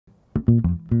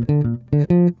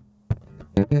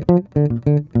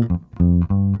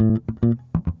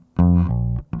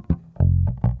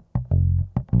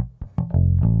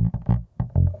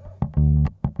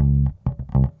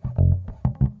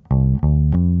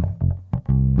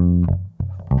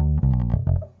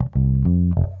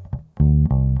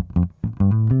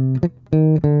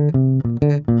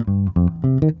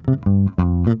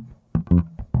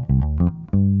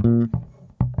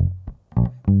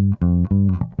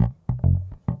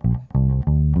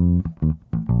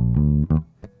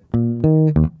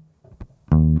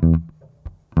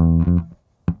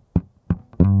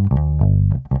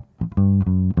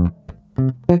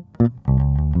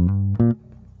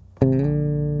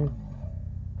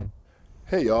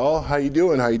Hey y'all, how you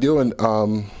doing? How you doing?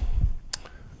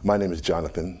 My name is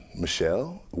Jonathan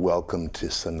Michel. Welcome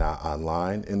to Sana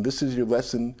Online, and this is your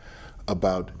lesson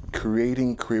about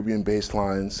creating Caribbean bass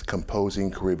lines,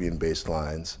 composing Caribbean bass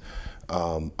lines,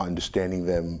 understanding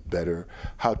them better,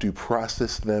 how to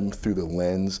process them through the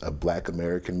lens of Black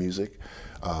American music,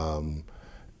 and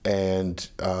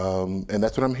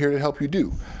that's what I'm here to help you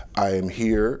do. I am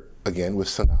here again with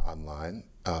Sana Online.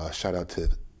 Shout out to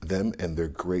them and their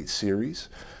great series.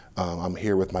 I'm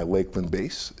here with my Lakeland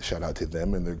bass. Shout out to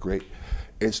them and their great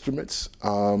instruments.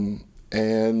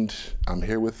 And I'm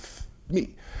here with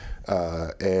me.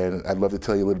 And I'd love to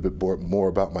tell you a little bit more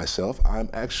about myself. I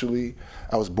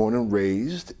was born and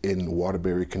raised in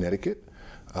Waterbury, Connecticut.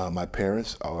 My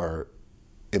parents are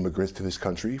immigrants to this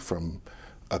country from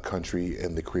a country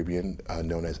in the Caribbean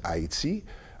known as Haiti.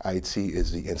 Haiti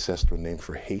is the ancestral name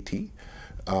for Haiti.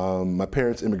 My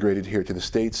parents immigrated here to the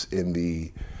States in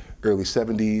the early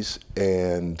 70s,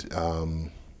 and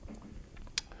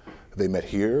they met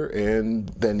here, and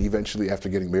then eventually after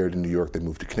getting married in New York, they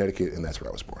moved to Connecticut, and that's where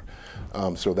I was born.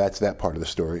 So that's that part of the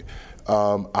story.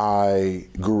 I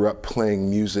grew up playing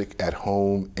music at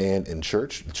home and in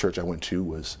church. The church I went to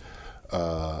was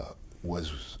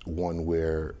one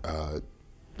where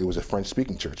it was a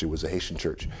French-speaking church. It was a Haitian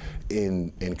church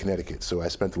in Connecticut. So I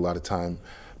spent a lot of time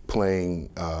playing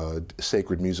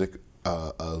sacred music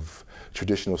of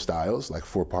traditional styles, like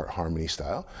 4-part harmony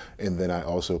style. And then I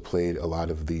also played a lot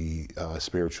of the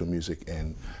spiritual music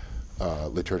and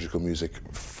liturgical music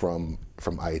from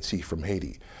Haiti, from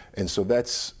Haiti. And so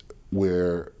that's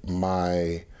where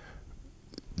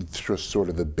sort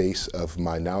of the base of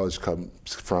my knowledge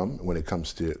comes from when it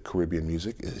comes to Caribbean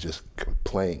music, is just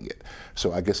playing it.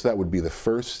 So I guess that would be the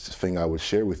first thing I would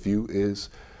share with you is,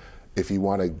 if you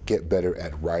want to get better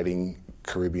at writing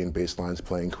Caribbean bass lines,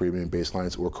 playing Caribbean bass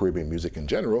lines, or Caribbean music in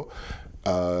general,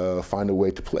 find a way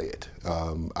to play it.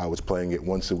 I was playing it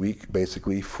once a week,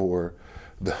 basically, for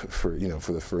the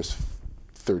first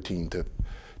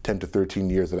 10 to 13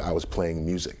 years that I was playing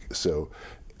music. So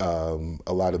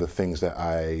a lot of the things that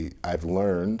I've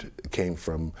learned came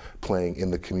from playing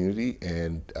in the community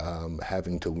and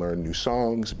having to learn new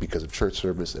songs because of church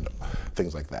service and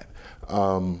things like that.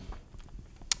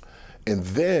 And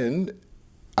then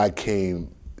I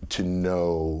came to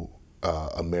know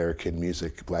American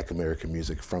music, Black American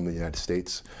music from the United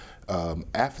States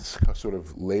after sort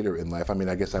of later in life. I mean,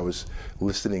 I guess I was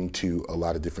listening to a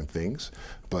lot of different things,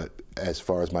 but as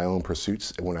far as my own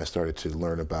pursuits, when I started to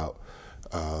learn about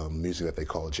music that they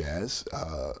call jazz,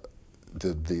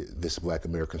 this Black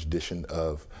American tradition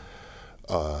of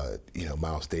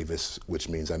Miles Davis, which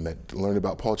means I learned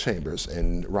about Paul Chambers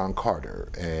and Ron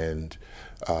Carter, and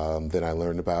then I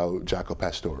learned about Jaco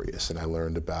Pastorius, and I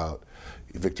learned about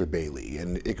Victor Bailey,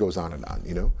 and it goes on and on,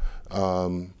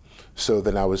 So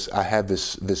then I had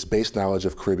this base knowledge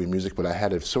of Caribbean music, but I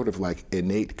had a sort of like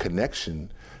innate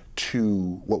connection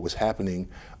to what was happening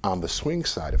on the swing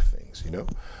side of things,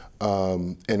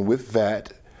 and with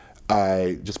that,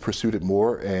 I just pursued it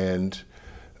more, and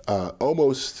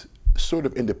almost sort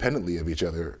of independently of each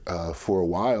other. For a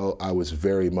while, I was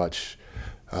very much,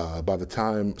 by the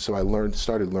time, so I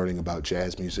started learning about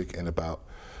jazz music and about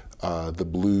the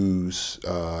blues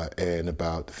and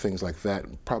about things like that,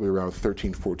 probably around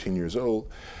 13, 14 years old.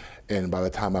 And by the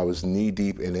time I was knee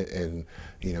deep in it and,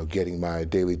 getting my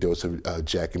daily dose of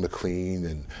Jackie McLean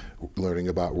and learning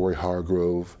about Roy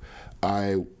Hargrove,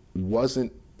 I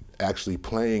wasn't actually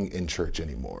playing in church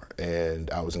anymore. And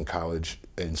I was in college.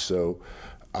 And so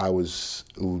I was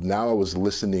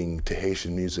listening to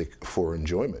Haitian music for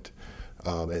enjoyment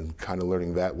and kind of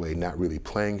learning that way, not really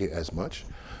playing it as much.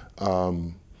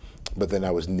 But then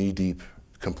I was knee deep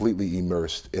completely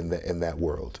immersed in that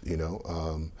world. You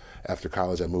know, after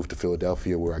college, I moved to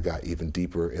Philadelphia, where I got even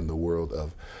deeper in the world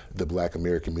of the Black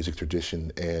American music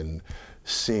tradition and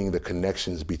seeing the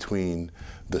connections between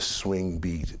the swing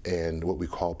beat and what we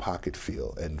call pocket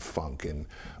feel and funk and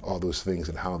all those things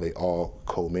and how they all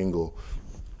commingle.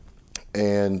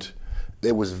 And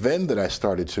it was then that I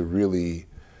started to really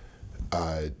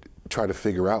try to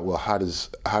figure out, well, how does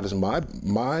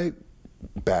my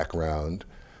background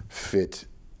fit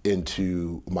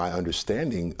into my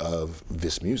understanding of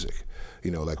this music? You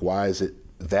know, like, why is it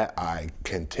that I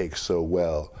can take so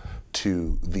well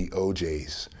to the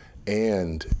OJs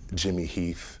and Jimmy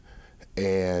Heath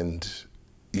and,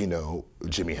 you know,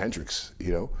 Jimi Hendrix?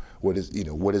 You know, what is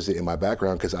it in my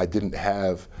background? Because I didn't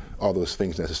have all those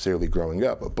things necessarily growing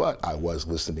up, but I was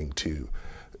listening to,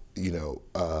 you know,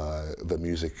 the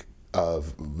music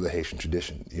of the Haitian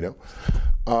tradition, you know?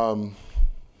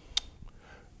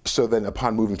 So then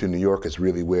upon moving to New York is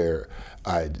really where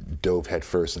I dove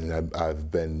headfirst, and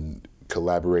I've been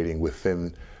collaborating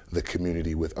within the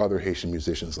community with other Haitian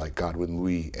musicians like Godwin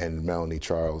Louis and Melanie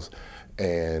Charles,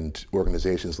 and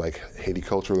organizations like Haiti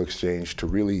Cultural Exchange, to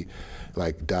really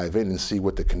like dive in and see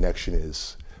what the connection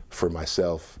is for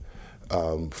myself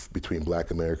between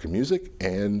Black American music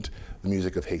and the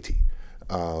music of Haiti.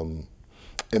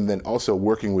 And then also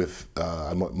working with,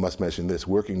 I must mention this,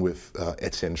 working with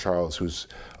Etienne Charles, who's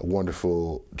a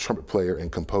wonderful trumpet player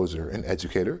and composer and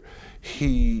educator.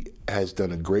 He has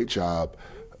done a great job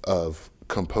of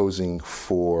composing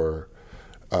and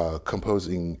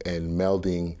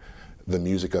melding the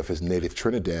music of his native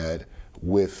Trinidad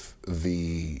with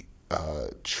the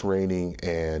training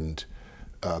and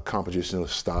compositional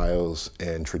styles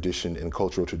and tradition and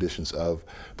cultural traditions of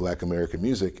Black American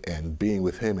music. And being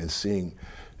with him and seeing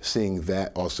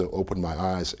that also opened my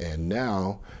eyes, and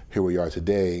now here we are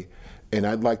today. And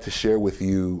I'd like to share with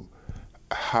you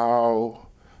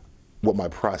what my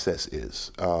process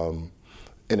is.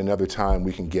 In another time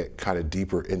we can get kind of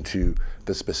deeper into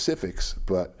the specifics,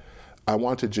 but I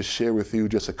want to just share with you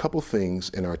just a couple things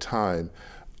in our time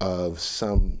of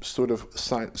some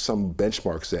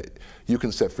benchmarks that you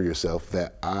can set for yourself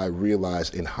that I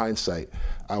realized in hindsight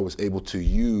I was able to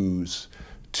use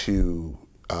the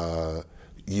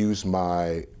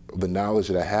knowledge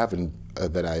that I have and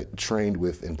that I trained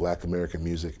with in Black American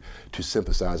music to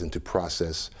synthesize and to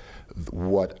process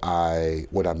what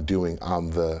I'm doing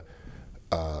on the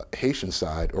Haitian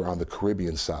side or on the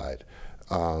Caribbean side.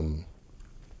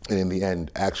 And in the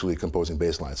end, actually composing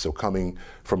bass lines. So coming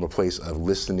from a place of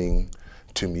listening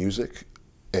to music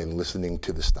and listening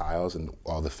to the styles and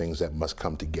all the things that must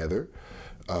come together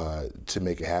to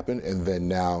make it happen, and then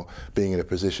now being in a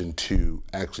position to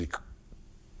actually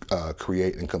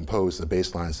create and compose the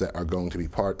bass lines that are going to be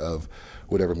part of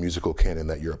whatever musical canon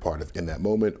that you're a part of in that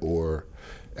moment or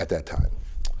at that time.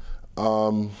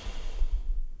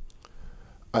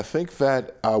 I think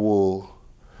that I will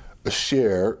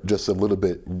share just a little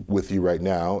bit with you right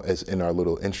now as in our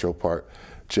little intro part,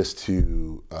 just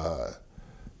to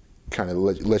kind of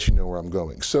let you know where I'm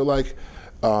going. So like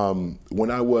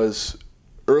when I was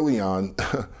early on,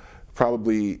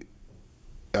 probably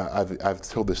I've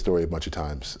told this story a bunch of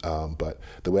times, but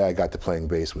the way I got to playing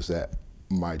bass was that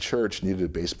my church needed a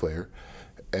bass player,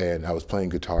 and I was playing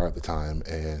guitar at the time,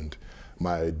 and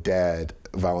my dad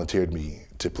volunteered me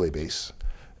to play bass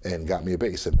and got me a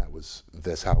bass, and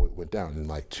that's how it went down. And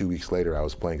like 2 weeks later, I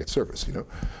was playing at service, you know.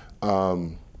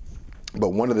 But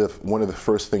one of the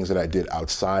first things that I did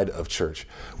outside of church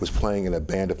was playing in a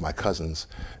band of my cousins,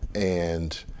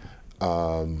 and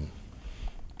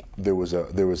there was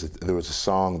a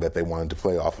song that they wanted to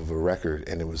play off of a record,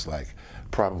 and it was like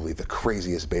probably the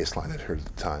craziest bass line I'd heard at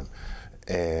the time,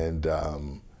 and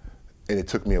it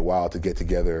took me a while to get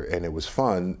together, and it was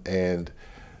fun. And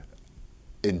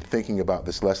in thinking about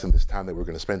this lesson, this time that we're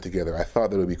going to spend together, I thought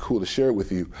that it would be cool to share it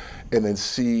with you and then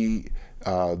see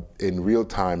in real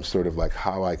time sort of like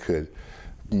how I could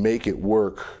make it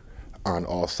work on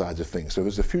all sides of things. So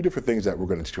there's a few different things that we're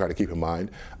going to try to keep in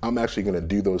mind. I'm actually going to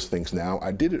do those things now.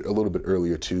 I did it a little bit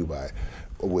earlier too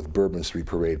with Bourbon Street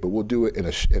Parade, but we'll do it in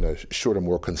a shorter,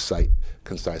 more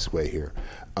concise way here.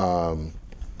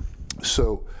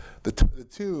 So the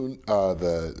tune,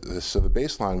 so the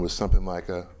bass line was something like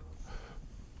a,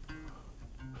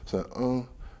 so 1,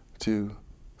 2,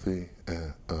 3,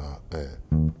 and.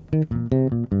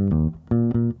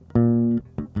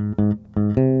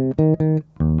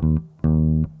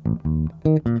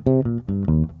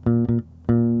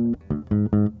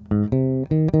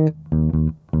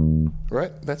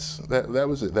 Right, that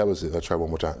was it. That was it. Let's try one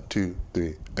more time. 2,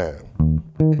 3, and.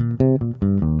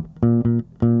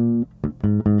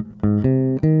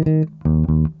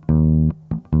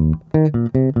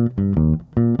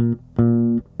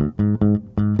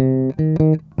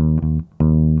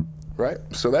 Right?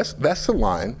 So that's the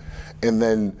line, and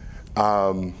then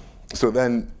so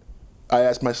then I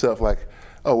asked myself, like,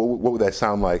 oh, what would that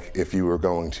sound like if you were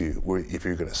going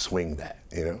to swing that,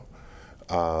 you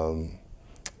know?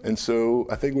 And so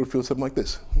I think it would feel something like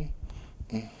this.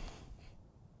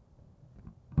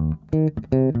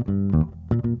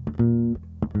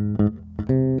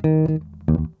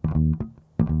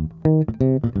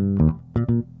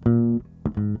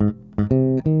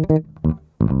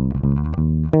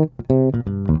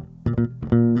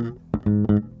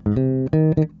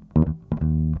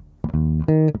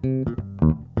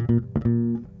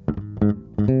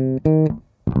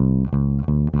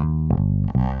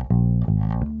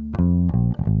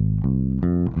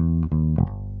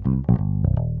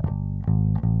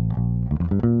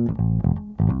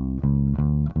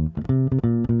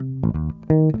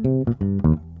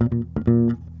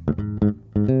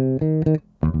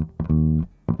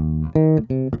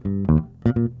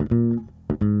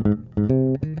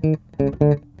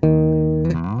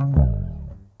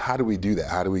 How do we do that?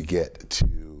 How do we get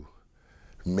to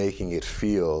making it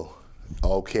feel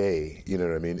okay, you know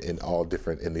what I mean,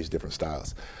 in these different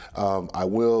styles? I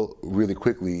will really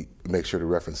quickly make sure to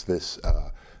reference this.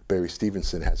 Barry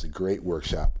Stevenson has a great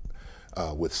workshop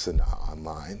with Sanaa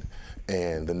online,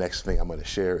 and the next thing I'm going to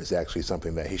share is actually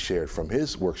something that he shared from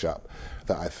his workshop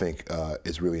that I think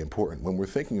is really important. When we're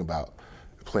thinking about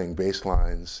playing bass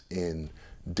lines in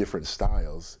different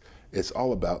styles, it's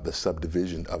all about the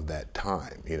subdivision of that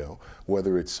time, you know,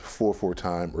 whether it's 4/4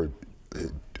 time or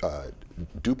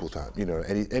duple time, you know,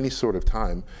 any sort of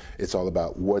time. It's all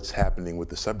about what's happening with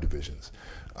the subdivisions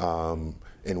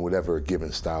in whatever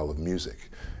given style of music,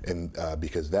 and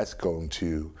because that's going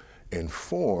to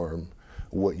inform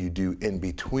what you do in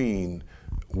between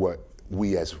what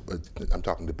we as I'm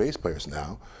talking to bass players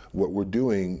now, what we're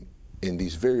doing in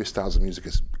these various styles of music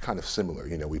is kind of similar.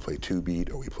 You know, we play 2-beat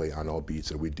or we play on all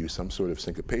beats, or we do some sort of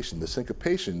syncopation. The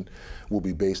syncopation will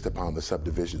be based upon the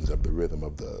subdivisions of the rhythm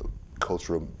of the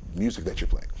cultural music that you're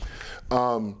playing.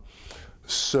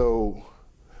 So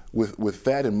with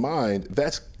that in mind,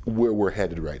 that's where we're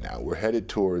headed right now. We're headed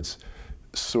towards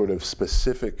sort of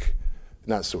specific,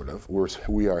 not sort of,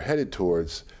 we are headed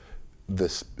towards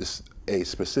a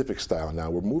specific style now.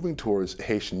 We're moving towards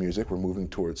Haitian music, we're moving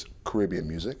towards Caribbean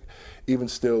music. Even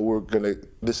still,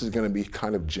 this is gonna be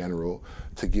kind of general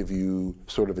to give you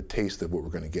sort of a taste of what we're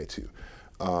gonna get to.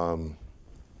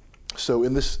 So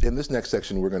in this next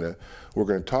section, we're gonna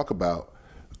talk about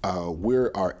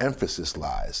where our emphasis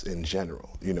lies in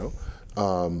general, you know?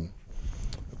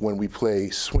 When we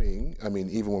play swing, I mean,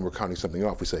 even when we're counting something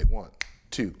off, we say 1,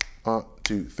 2,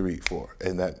 2, 3, 4.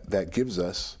 And that gives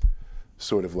us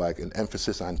sort of like an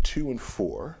emphasis on 2 and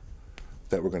 4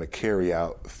 that we're going to carry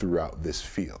out throughout this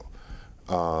feel.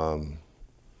 And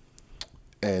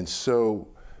so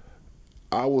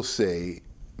I will say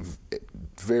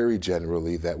very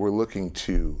generally that we're looking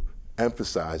to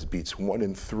emphasize beats 1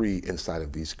 and 3 inside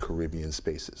of these Caribbean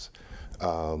spaces.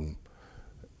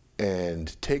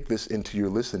 And take this into your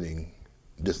listening,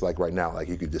 just like right now, like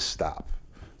you could just stop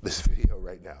this video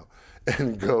right now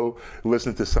and go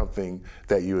listen to something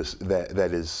that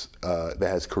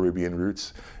has Caribbean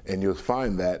roots, and you'll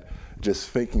find that just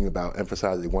thinking about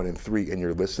emphasizing 1 and 3 in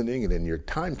your listening and in your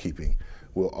timekeeping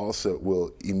will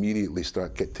immediately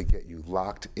start to get you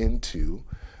locked into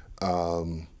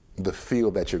the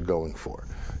feel that you're going for,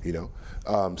 you know.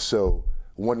 So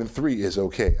 1 and 3 is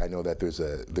okay. I know that there's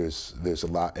a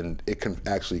lot, and it can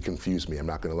actually confuse me. I'm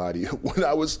not going to lie to you. When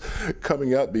I was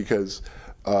coming up, because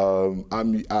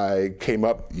I came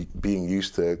up being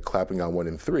used to clapping on 1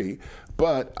 and 3,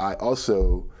 but I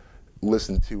also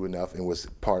listened to enough and was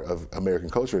part of American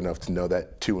culture enough to know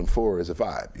that 2 and 4 is a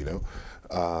vibe, you know.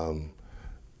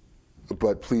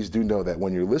 But please do know that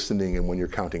when you're listening and when you're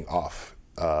counting off,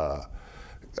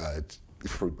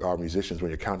 for our musicians,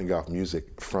 when you're counting off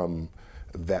music from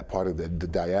that part of the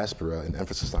diaspora, an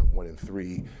emphasis on 1 and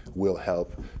 3 will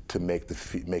help to make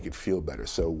it feel better.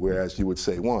 So whereas you would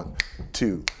say 1,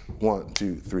 2, 1,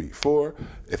 2, 3, 4,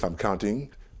 if I'm counting,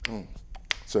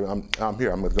 so I'm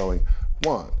here, I'm going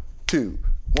 1, 2,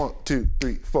 1, 2,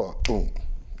 3, 4, boom.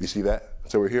 You see that?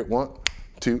 So we're here, 1,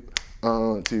 2,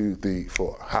 2, 3,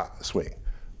 4, ha, swing.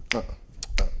 1,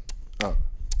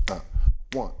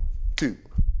 2,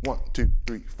 1, 2,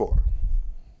 3, 4.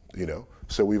 You know,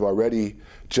 so we've already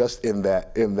just in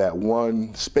that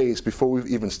one space before we've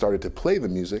even started to play the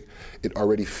music, it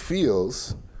already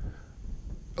feels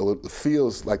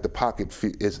like the pocket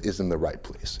is in the right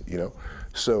place. You know,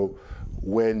 so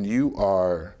when you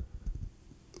are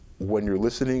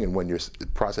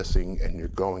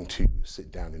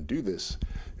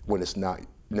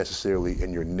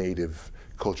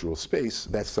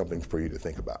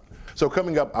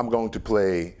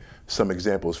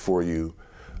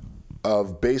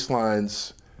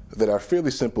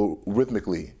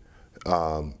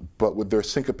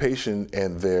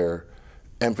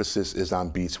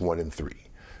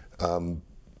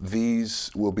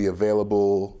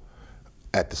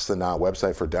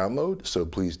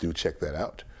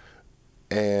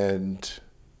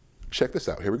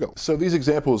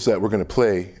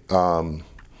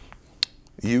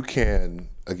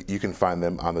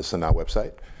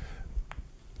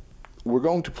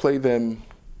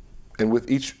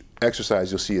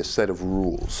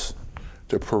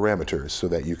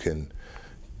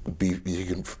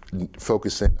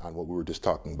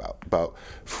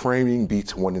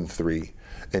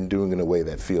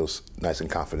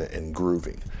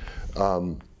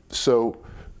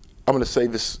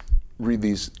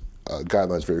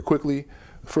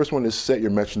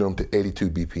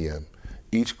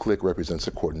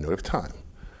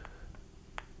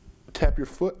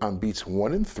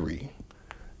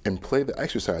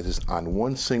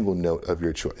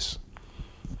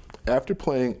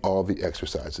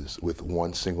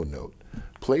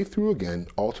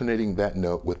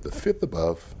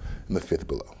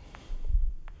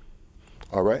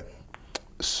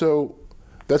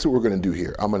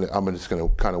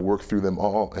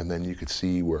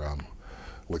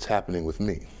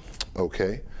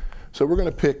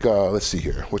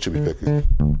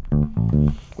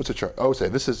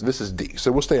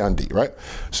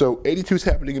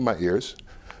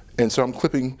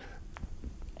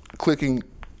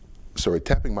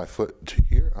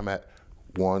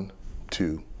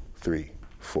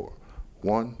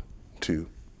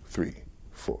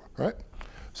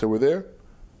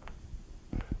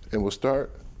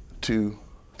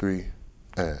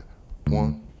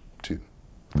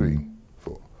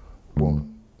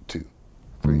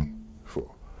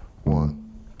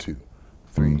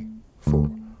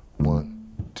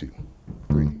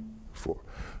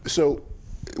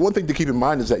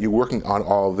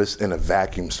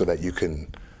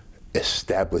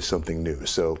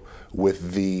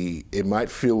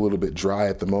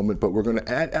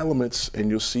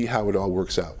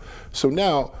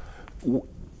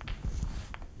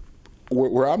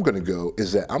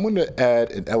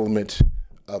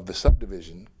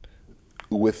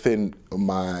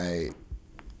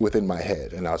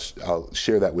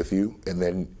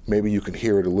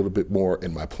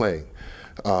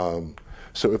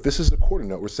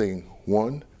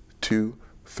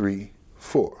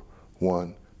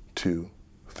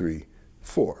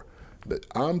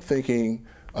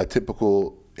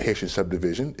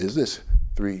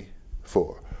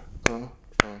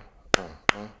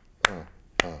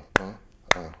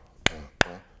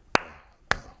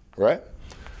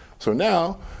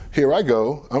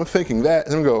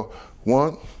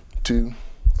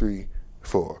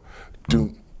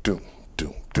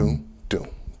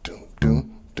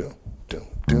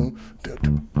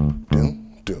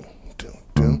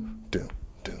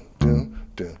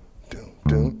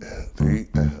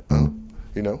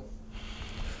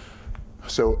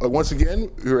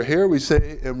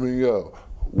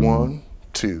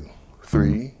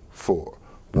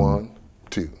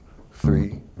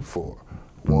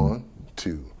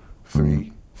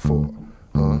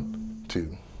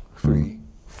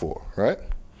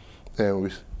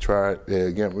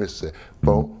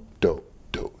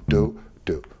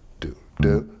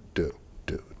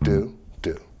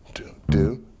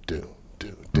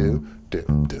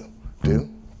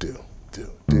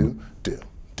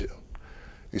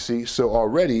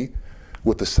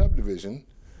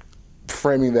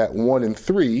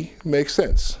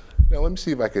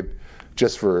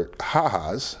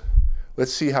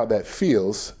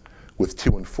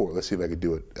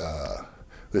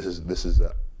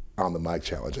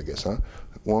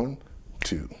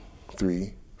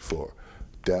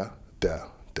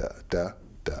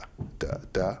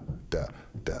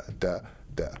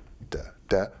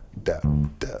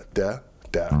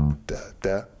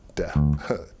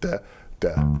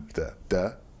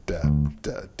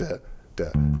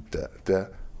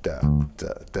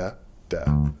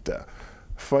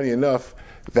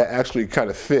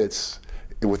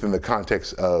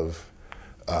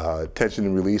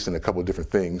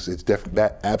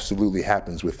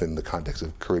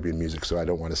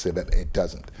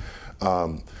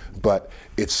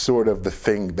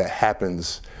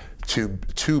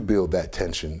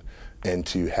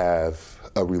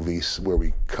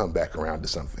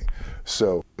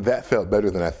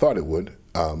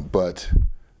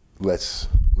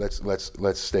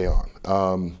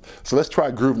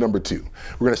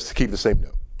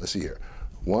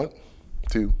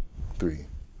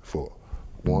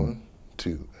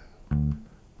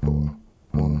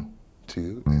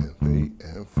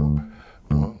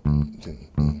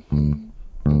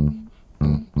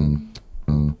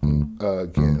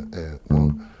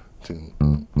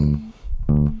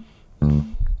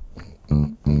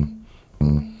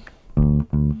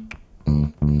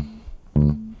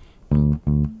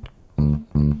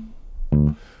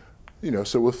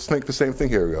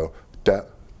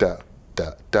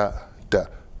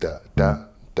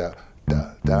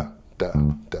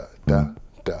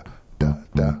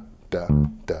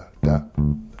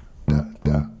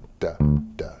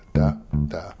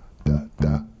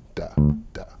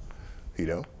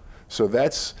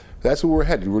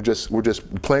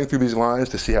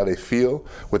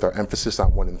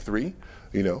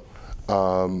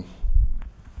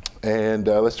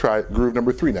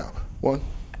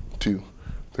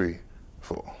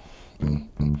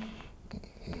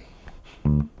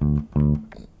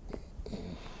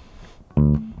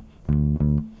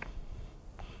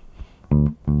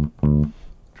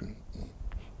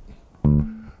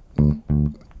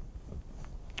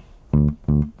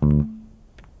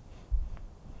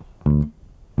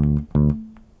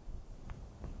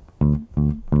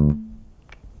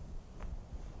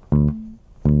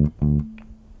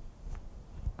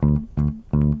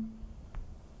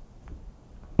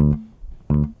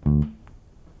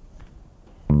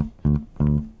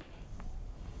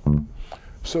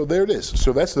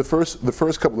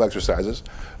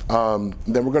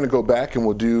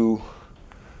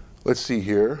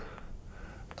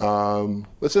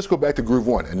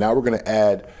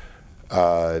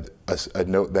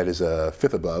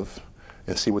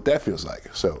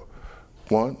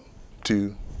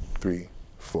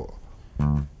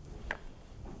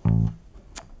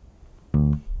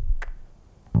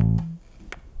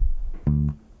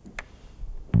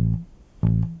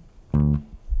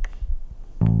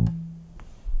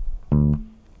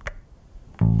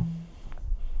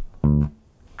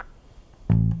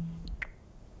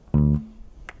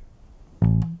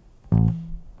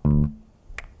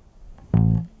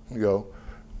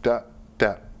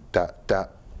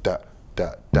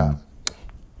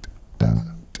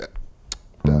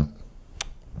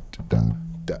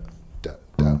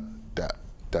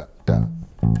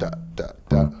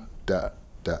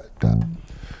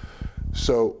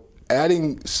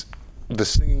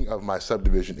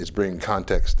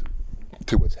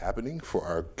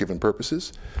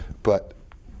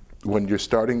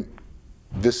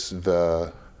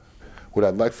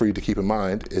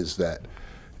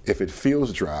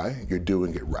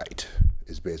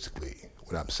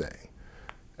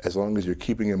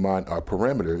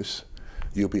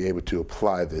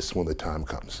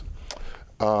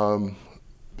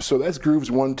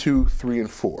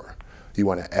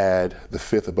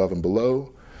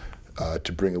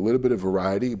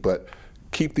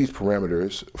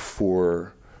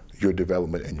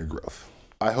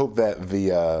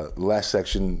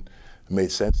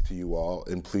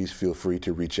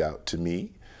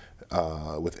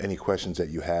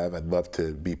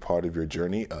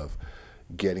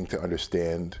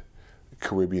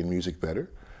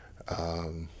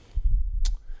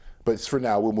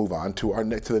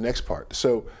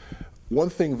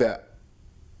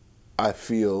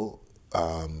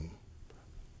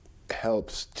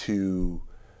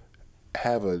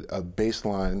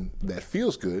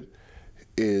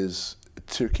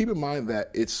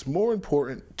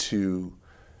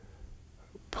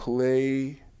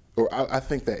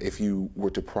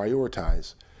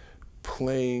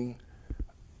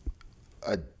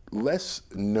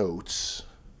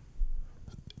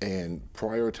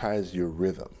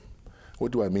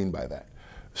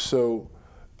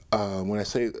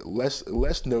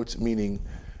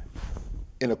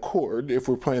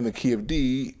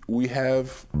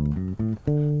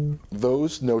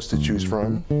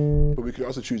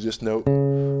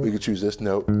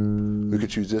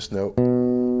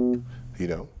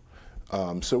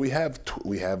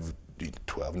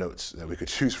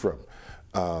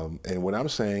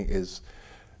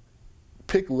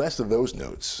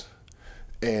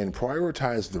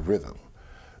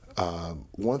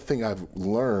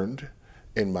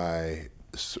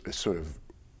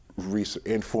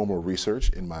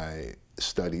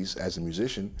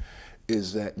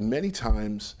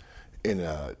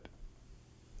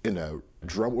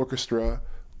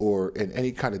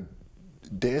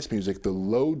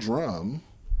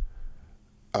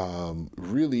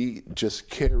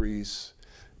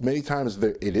many times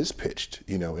it is pitched,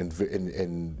 you know,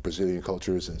 in Brazilian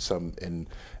cultures and some in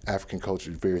African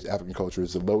cultures, various African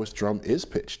cultures, the lowest drum is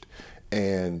pitched.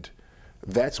 And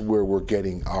that's where we're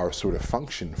getting our sort of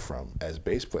function from as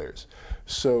bass players.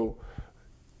 So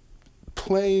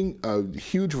playing a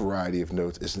huge variety of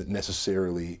notes isn't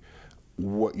necessarily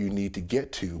what you need to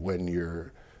get to when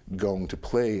you're going to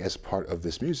play as part of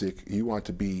this music. You want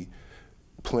to be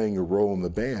playing a role in the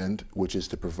band, which is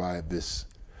to provide this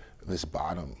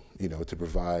bottom, you know, to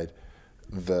provide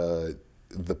the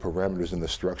parameters and the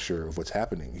structure of what's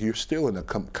happening. You're still in a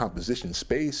composition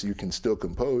space. You can still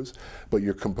compose, but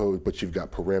you've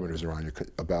got parameters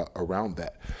around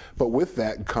that. But with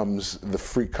that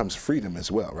comes freedom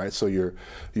as well, right? So your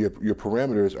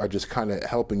parameters are just kind of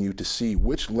helping you to see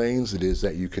which lanes it is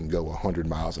that you can go 100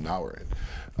 miles an hour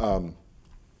in.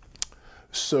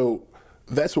 So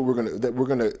that's what we're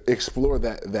gonna explore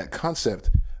that concept.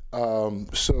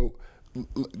 So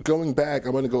going back,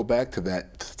 I'm going to go back to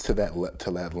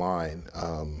that line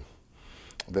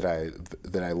that I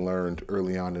learned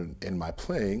early on in my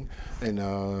playing, and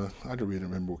I don't really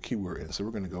remember what key we're in. So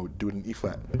we're going to go do it in E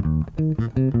flat. And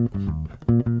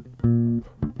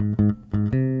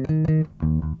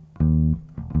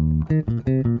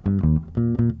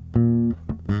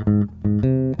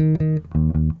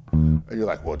you're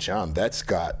like, well, John, that's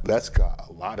got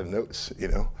a lot of notes, you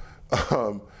know.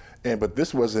 But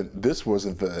this wasn't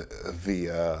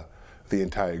the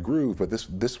entire groove, but it's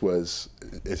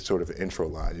sort of an intro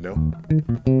line, you know.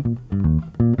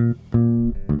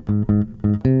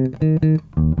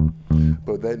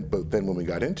 But then when we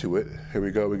got into it, here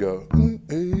we go.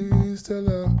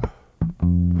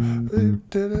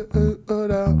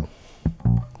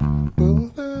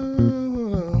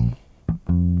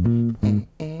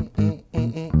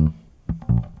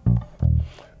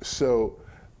 So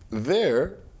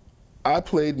there, I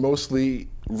played mostly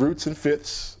roots and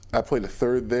fifths. I played a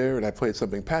third there, and I played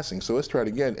something passing. So let's try it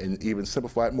again and even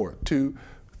simplify it more. 2,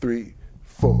 3,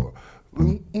 4.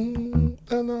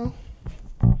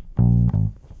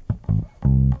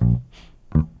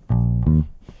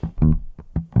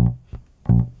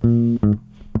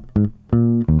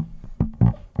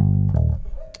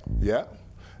 Yeah,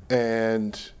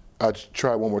 and I'll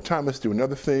try one more time. Let's do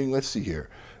another thing. Let's see here.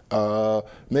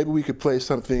 Maybe we could play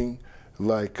something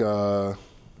like right?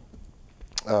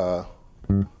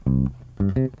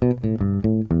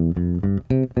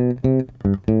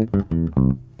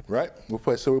 We'll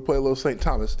play a little St.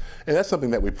 Thomas, and that's something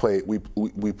that we play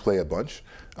a bunch.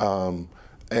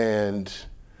 And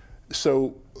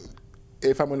so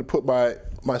if I'm going to put my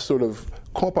sort of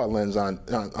compa lens on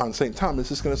St.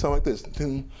 Thomas, it's going to sound like this.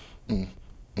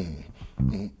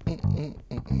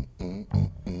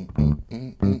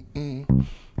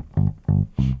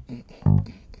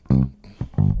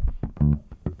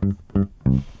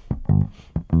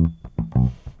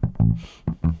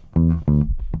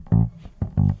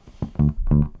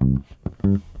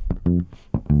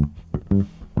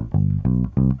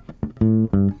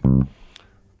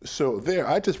 So there,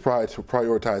 I just tried to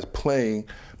prioritize playing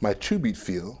my 2-beat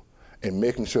feel and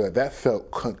making sure that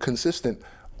felt consistent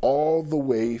all the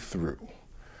way through.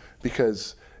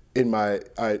 Because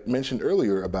I mentioned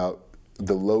earlier about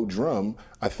the low drum,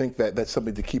 I think that's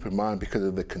something to keep in mind because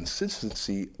of the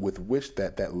consistency with which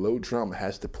that low drum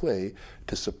has to play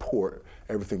to support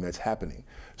everything that's happening.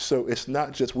 So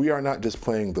we are not just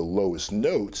playing the lowest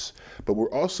notes, but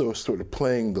we're also sort of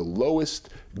playing the lowest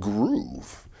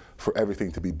groove for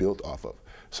everything to be built off of.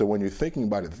 So when you're thinking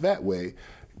about it that way,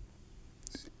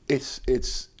 it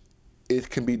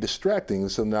can be distracting.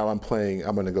 So now I'm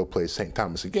going to go play St.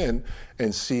 Thomas again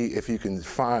and see if you can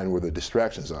find where the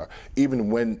distractions are, if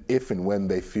and when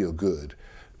they feel good,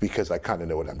 because I kind of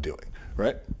know what I'm doing,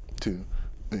 right? 2,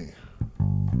 3.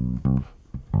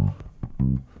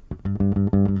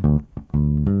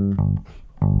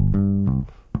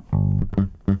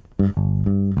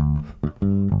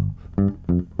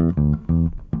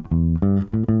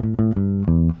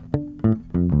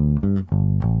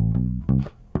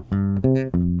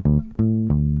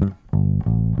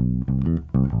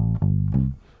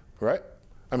 Right?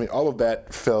 I mean, all of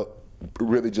that felt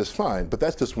really just fine, but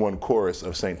that's just one chorus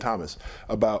of St. Thomas.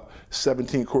 About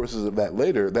 17 choruses of that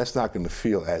later, that's not going to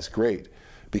feel as great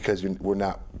because we're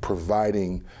not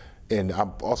providing, and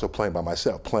I'm also playing by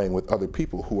myself, playing with other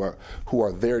people who are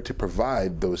there to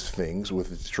provide those things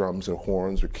with drums or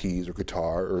horns or keys or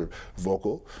guitar or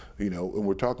vocal, you know. And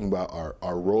we're talking about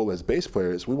our role as bass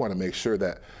players. We want to make sure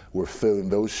that we're filling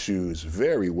those shoes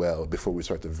very well before we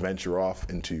start to venture off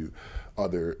into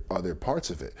other parts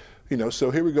of it. You know,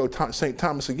 so here we go, St.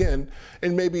 Thomas again,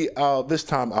 and maybe this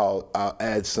time I'll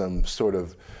add some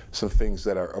things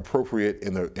that are appropriate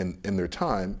in their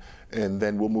time, and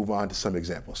then we'll move on to some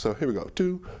examples. So here we go,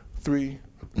 2, 3.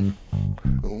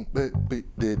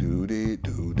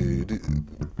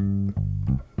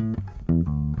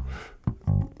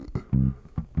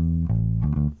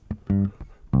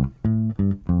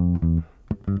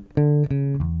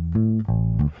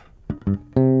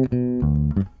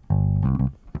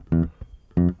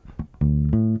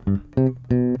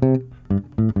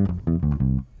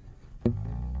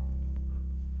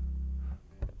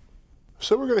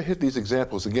 So we're going to hit these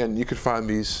examples again. You can find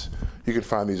these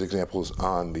examples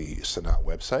on the Sonat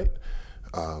website,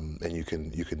 and you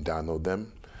can download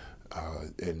them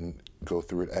and go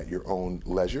through it at your own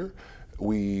leisure.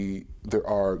 There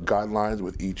are guidelines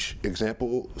with each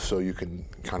example, so you can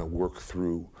kind of work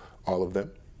through all of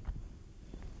them.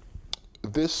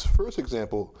 This first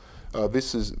example,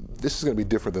 this is going to be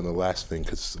different than the last thing,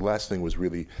 because the last thing was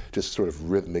really just sort of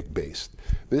rhythmic based.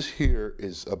 This here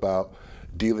is about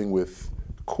dealing with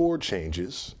chord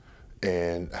changes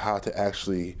and how to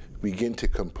actually begin to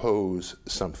compose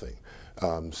something,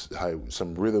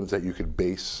 some rhythms that you could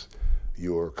base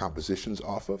your compositions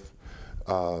off of,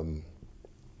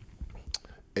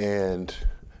 and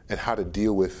how to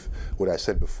deal with what I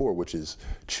said before, which is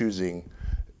choosing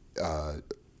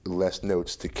less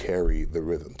notes to carry the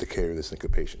rhythm, to carry the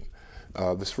syncopation.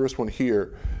 This first one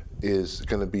here is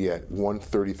going to be at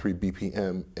 133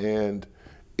 BPM, and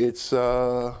it's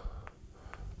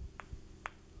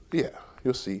yeah,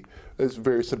 you'll see. It's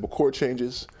very simple chord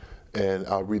changes, and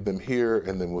I'll read them here,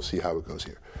 and then we'll see how it goes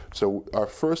here. So our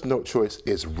first note choice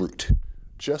is root,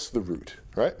 just the root,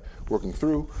 right? Working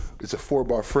through, it's a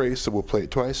 4-bar phrase, so we'll play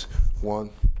it twice. 1,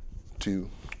 2,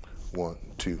 1,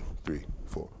 2, 3,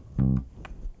 4.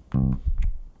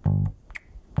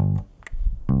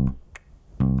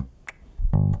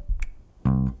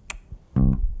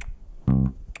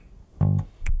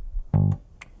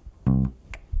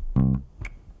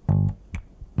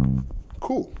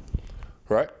 Cool,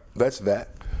 right? That's that.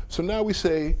 So now we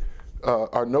say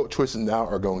our note choices now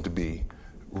are going to be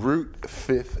root,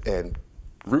 fifth, and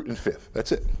root and fifth.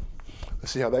 That's it.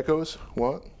 Let's see how that goes.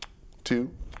 1,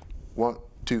 2, 1,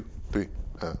 2, 3.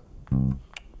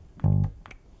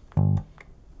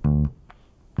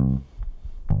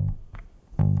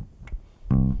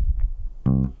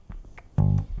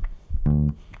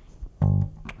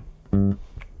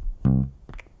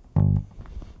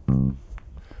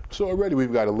 So already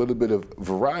we've got a little bit of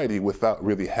variety without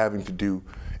really having to do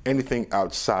anything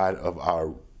outside of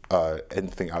our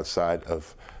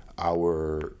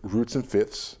roots and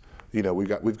fifths. You know, we've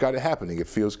got it happening. It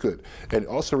feels good. And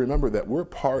also remember that we're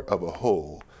part of a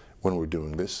whole when we're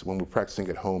doing this. When we're practicing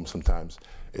at home, sometimes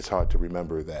it's hard to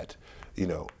remember that, you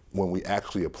know, when we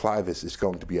actually apply this, it's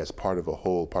going to be as part of a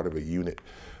whole, part of a unit.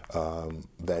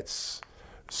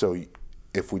 So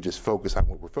if we just focus on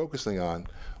what we're focusing on,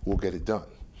 we'll get it done.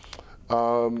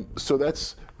 So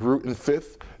that's root and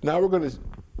fifth. Now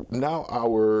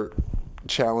our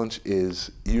challenge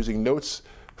is using notes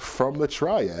from the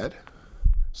triad,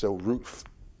 so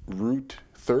root,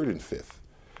 third, and fifth,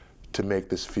 to make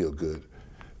this feel good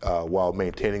while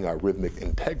maintaining our rhythmic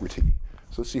integrity.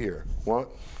 So let's see here. 1,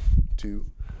 2,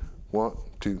 1,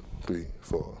 2, 3,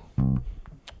 4.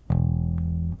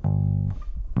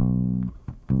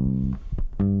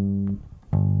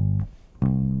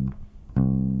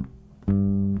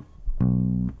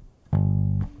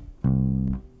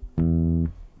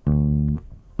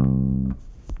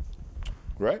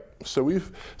 Right? So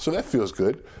that feels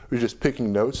good. We're just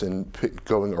picking notes and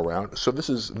going around. So this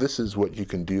is what you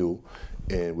can do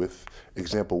with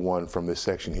example 1 from this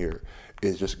section here,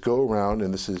 is just go around,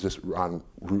 and this is just on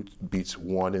root beats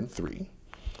 1 and 3,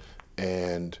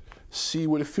 and see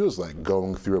what it feels like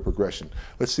going through a progression.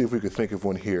 Let's see if we could think of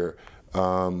one here.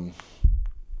 Something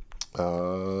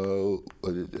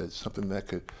that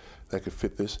could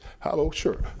fit this. How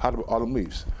about Autumn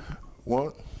Leaves?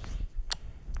 1,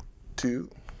 2,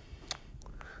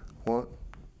 1,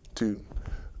 2,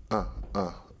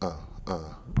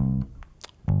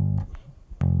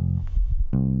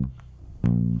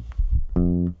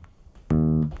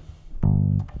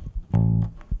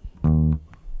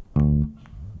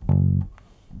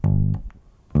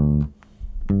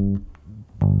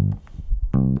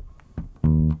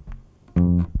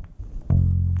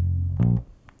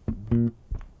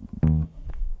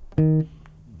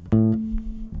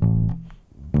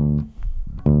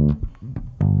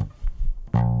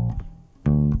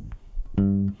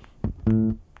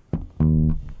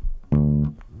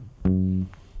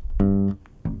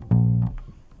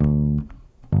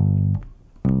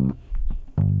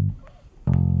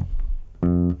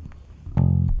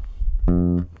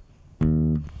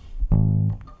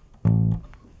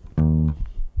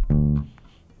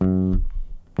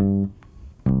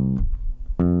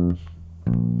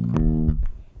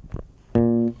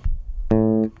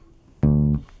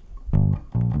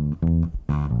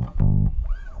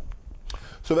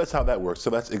 So that's how that works. So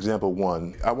that's example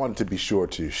one. I wanted to be sure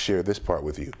to share this part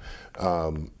with you.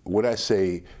 When I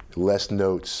say less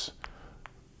notes,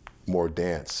 more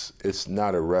dance, it's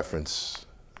not a reference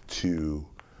to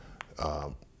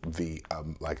the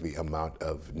amount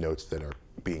of notes that are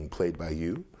being played by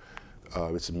you.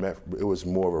 It was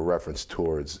more of a reference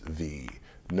towards the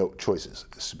note choices,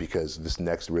 because this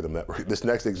next this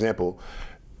next example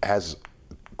has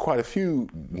quite a few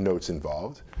notes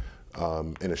involved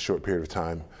in a short period of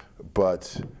time,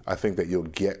 but I think that you'll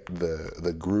get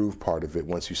the groove part of it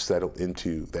once you settle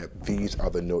into that these are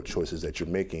the note choices that you're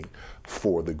making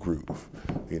for the groove,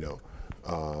 you know.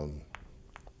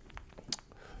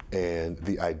 And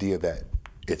the idea that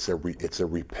it's a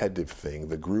repetitive thing.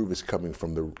 The groove is coming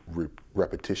from the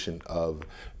repetition of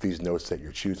these notes that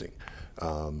you're choosing.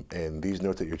 And these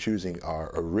notes that you're choosing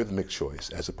are a rhythmic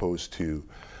choice as opposed to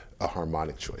a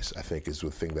harmonic choice, I think, is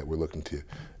the thing that we're looking to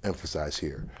emphasize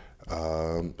here.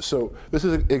 So this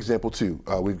is example two.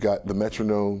 We've got the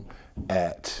metronome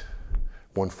at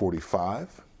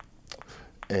 145.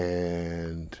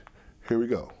 And here we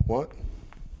go. 1,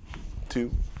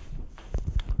 2,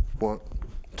 1,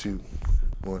 2,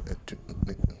 1, and 2.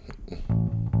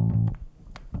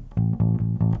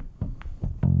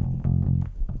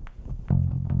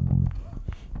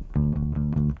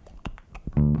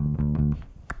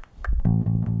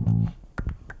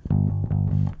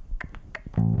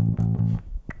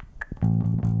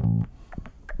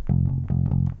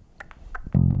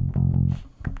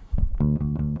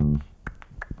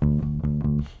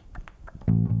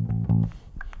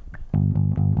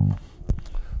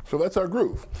 So that's our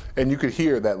groove. And you could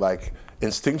hear that, like,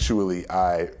 instinctually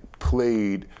I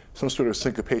played some sort of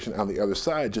syncopation on the other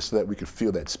side just so that we could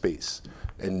feel that space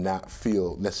and not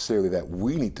feel necessarily that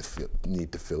we need to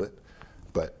fill it,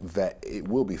 but that it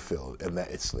will be filled, and that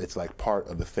it's like part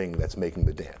of the thing that's making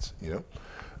the dance, you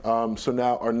know? So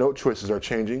now our note choices are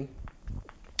changing,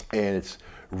 and it's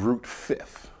root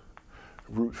fifth.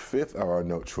 Root fifth are our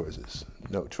note choices.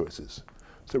 Note choices.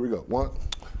 So here we go. 1,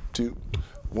 2,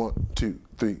 1, 2,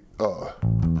 3,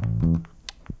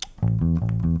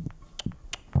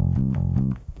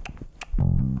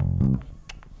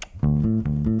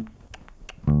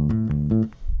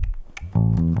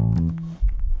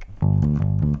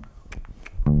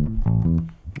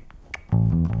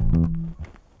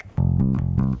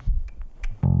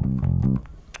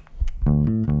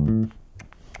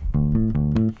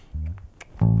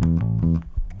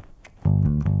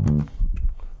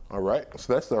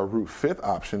 So that's our root fifth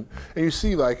option. And you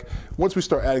see, like, once we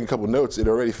start adding a couple notes, it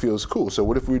already feels cool. So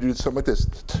what if we do something like this?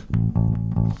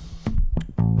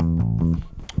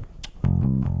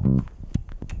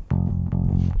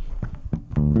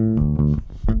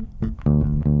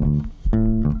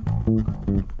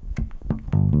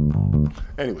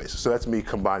 Anyways, so that's me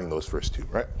combining those first two,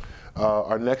 right?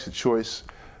 Our next choice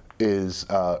is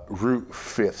root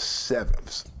fifth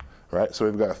sevenths, right? So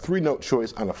we've got a 3-note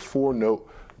choice on a 4-note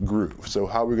groove. So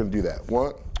how are we going to do that?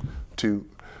 1, 2,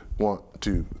 1,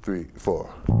 2, 3, 4.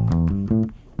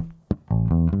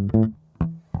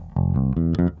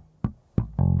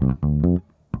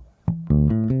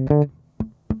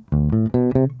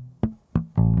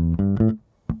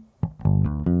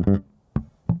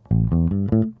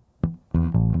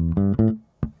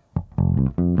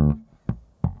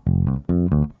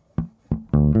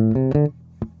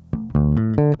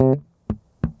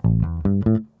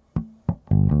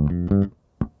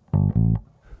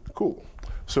 Cool.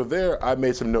 So there I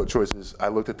made some note choices. I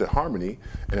looked at the harmony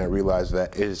and I realized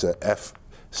that it is a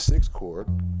F6 chord.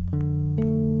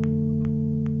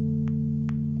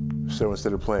 So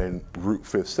instead of playing root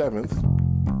fifth seventh,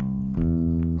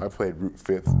 I played root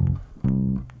fifth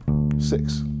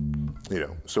 6. You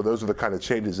know, so those are the kind of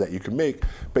changes that you can make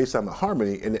based on the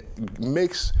harmony, and it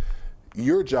makes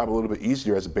your job a little bit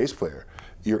easier as a bass player.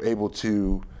 You're able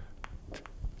to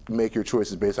make your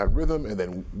choices based on rhythm and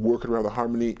then work it around the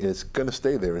harmony, and it's going to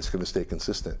stay there. It's going to stay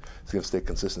consistent. It's going to stay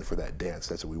consistent for that dance.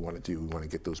 That's what we want to do. We want to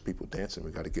get those people dancing.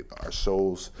 We got to get our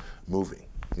souls moving.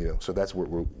 You know, so that's what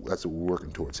we're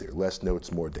working towards here. Less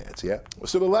notes, more dance. Yeah.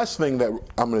 So the last thing that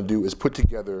I'm going to do is put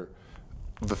together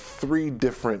the 3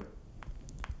 different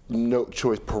note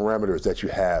choice parameters that you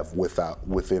have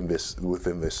within this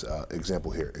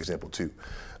example here, example 2.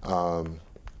 So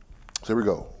here we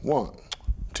go. 1,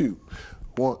 2.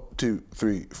 1, 2,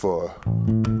 3, 4.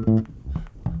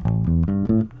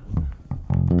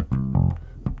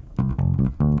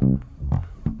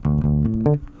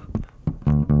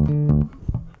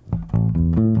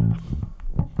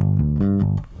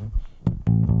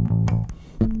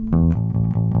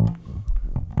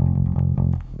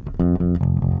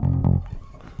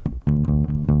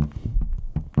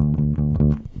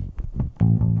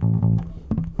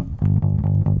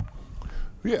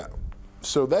 Yeah.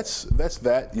 So that's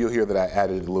that. You'll hear that I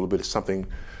added a little bit of something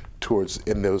towards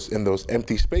in those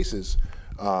empty spaces.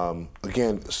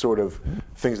 Again, sort of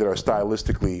things that are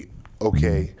stylistically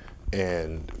okay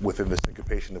and within the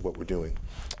syncopation of what we're doing.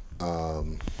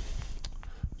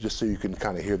 Just so you can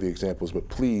kind of hear the examples, but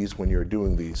please, when you're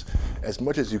doing these, as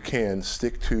much as you can,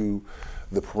 stick to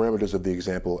the parameters of the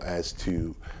example as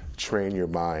to train your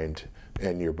mind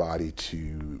and your body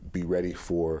to be ready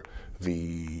for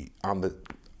the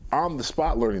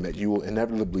on-the-spot learning that you will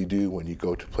inevitably do when you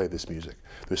go to play this music.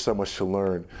 There's so much to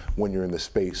learn when you're in the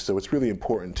space, so it's really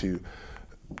important to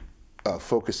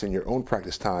focus in your own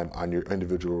practice time on your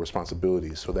individual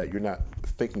responsibilities so that you're not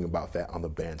thinking about that on the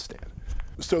bandstand.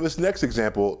 So this next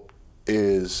example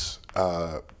is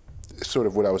sort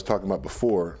of what I was talking about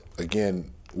before,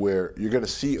 again, where you're going to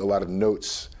see a lot of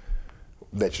notes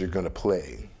that you're going to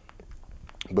play,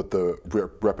 but the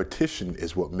repetition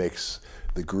is what makes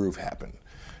the groove happen.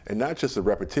 And not just the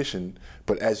repetition,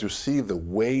 but as you'll see, the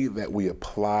way that we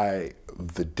apply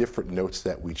the different notes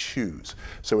that we choose.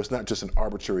 So it's not just an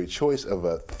arbitrary choice of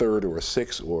a third or a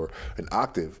sixth or an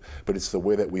octave, but it's the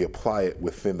way that we apply it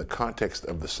within the context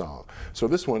of the song. So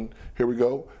this one, here we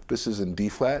go. This is in D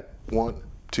flat. 1,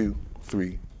 2,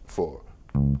 3, 4.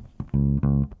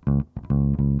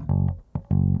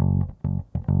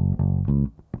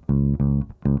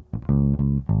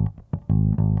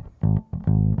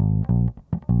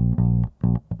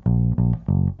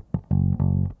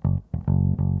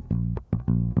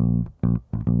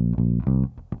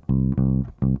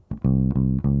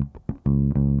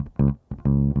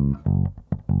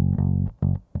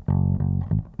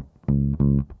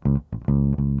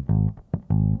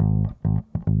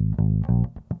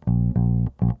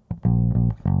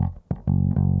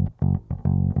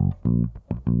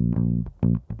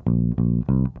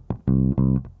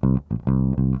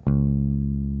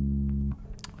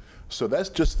 So that's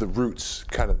just the roots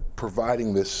kind of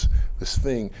providing this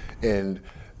thing. And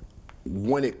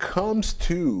when it comes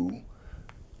to,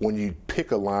 when you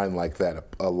pick a line like that,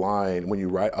 when you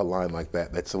write a line like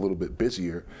that, that's a little bit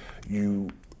busier,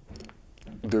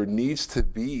 there needs to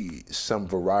be some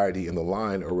variety in the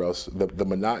line, or else the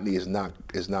monotony is not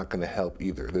going to help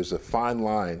either. There's a fine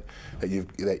line that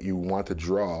you want to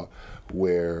draw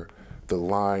where the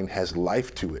line has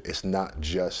life to it. It's not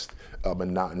just a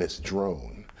monotonous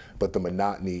drone. But the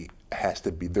monotony has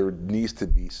to be, there needs to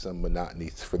be some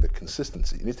monotony for the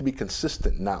consistency. It needs to be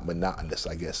consistent, not monotonous,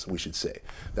 I guess we should say.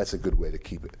 That's a good way to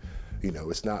keep it. You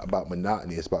know, it's not about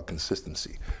monotony, it's about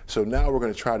consistency. So now we're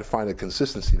going to try to find a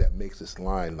consistency that makes this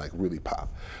line like really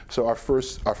pop. So our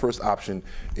first option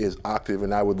is octave,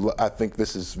 and I think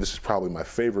this is probably my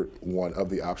favorite one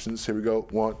of the options. Here we go.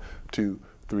 1, 2,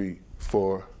 3,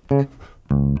 4.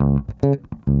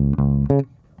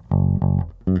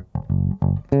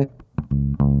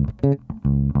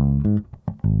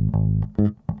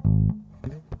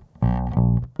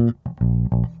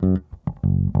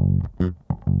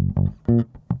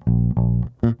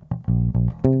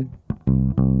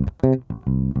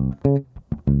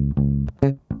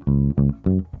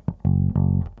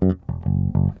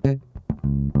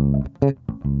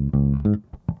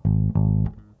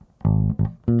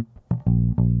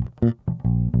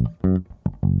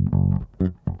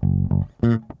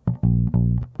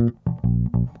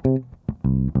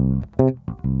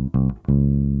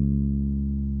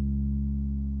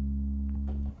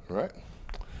 Right.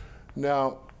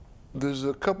 Now, there's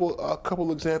a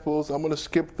couple examples. I'm going to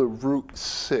skip the root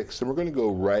 6, and we're going to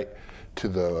go right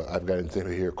to I've got an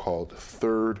example here called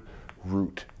third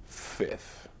root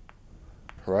 5th.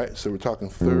 Right? So we're talking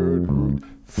third root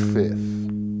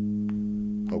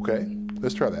 5th. Okay?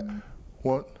 Let's try that.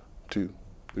 1, 2,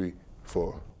 3,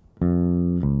 4.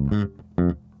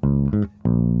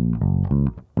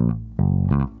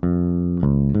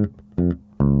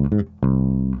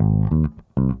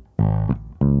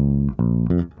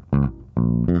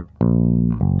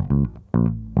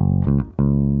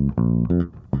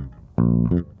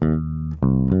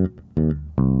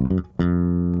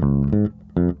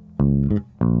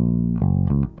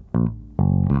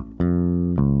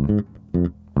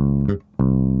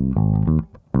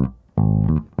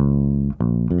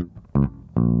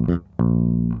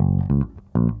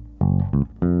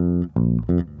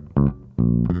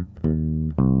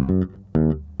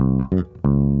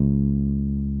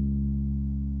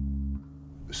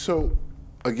 So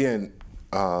again,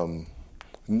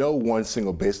 no one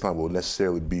single bass line will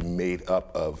necessarily be made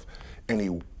up of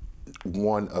any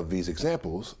one of these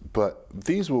examples, but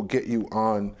these will get you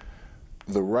on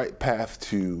the right path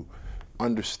to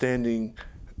understanding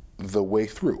the way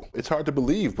through. It's hard to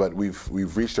believe, but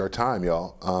we've reached our time,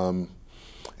 y'all.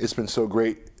 It's been so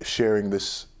great sharing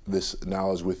this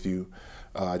knowledge with you.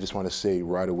 I just want to say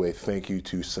right away, thank you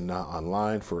to Sana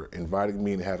Online for inviting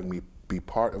me and having me be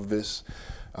part of this.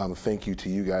 Thank you to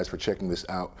you guys for checking this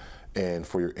out and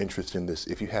for your interest in this.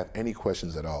 If you have any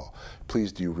questions at all,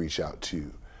 please do reach out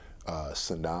to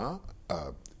Sana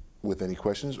with any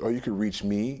questions, or you can reach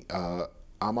me.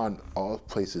 I'm on all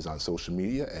places on social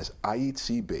media as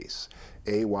Aiti Bass,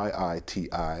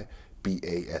 AYITIBASS.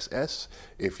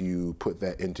 If you put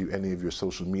that into any of your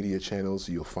social media channels,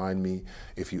 you'll find me.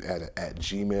 If you add an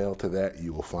 @Gmail to that,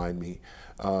 you will find me.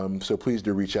 So please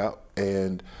do reach out,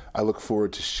 and I look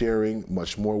forward to sharing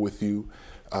much more with you.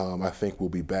 I think we'll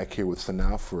be back here with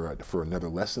Sana for another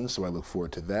lesson, so I look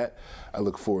forward to that. I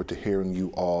look forward to hearing you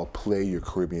all play your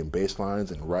Caribbean bass lines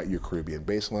and write your Caribbean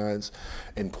bass lines.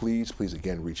 And please, please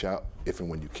again, reach out if and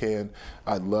when you can.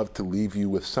 I'd love to leave you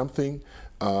with something.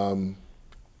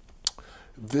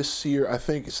 This year, I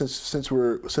think since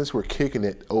we're kicking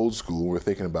it old school,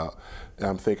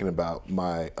 I'm thinking about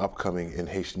my upcoming in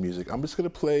Haitian music. I'm just gonna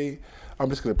play a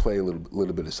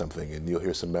little bit of something, and you'll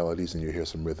hear some melodies and you'll hear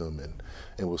some rhythm,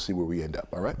 and we'll see where we end up.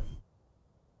 All right.